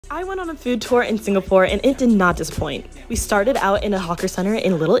I went on a food tour in Singapore and it did not disappoint. We started out in a hawker center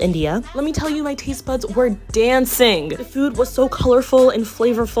in Little India. Let me tell you, my taste buds were dancing. The food was so colorful and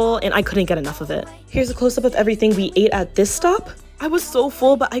flavorful and I couldn't get enough of it. Here's a close-up of everything we ate at this stop. I was so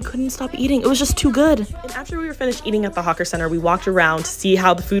full, but I couldn't stop eating. It was just too good. And after we were finished eating at the hawker center, we walked around to see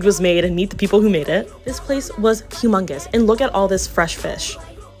how the food was made and meet the people who made it. This place was humongous, and look at all this fresh fish.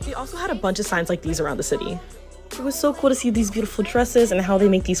 They also had a bunch of signs like these around the city. It was so cool to see these beautiful dresses and how they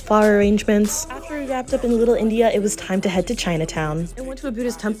make these flower arrangements. After we wrapped up in Little India, it was time to head to Chinatown. I went to a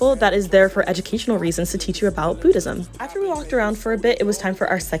Buddhist temple that is there for educational reasons to teach you about Buddhism. After we walked around for a bit, it was time for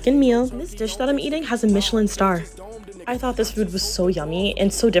our second meal. And this dish that I'm eating has a Michelin star. I thought this food was so yummy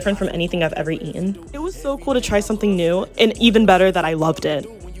and so different from anything I've ever eaten. It was so cool to try something new, and even better that I loved it.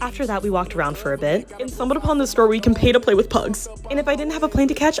 After that, we walked around for a bit and stumbled upon this store where you can pay to play with pugs. And if I didn't have a plane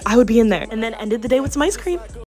to catch, I would be in there. And then ended the day with some ice cream.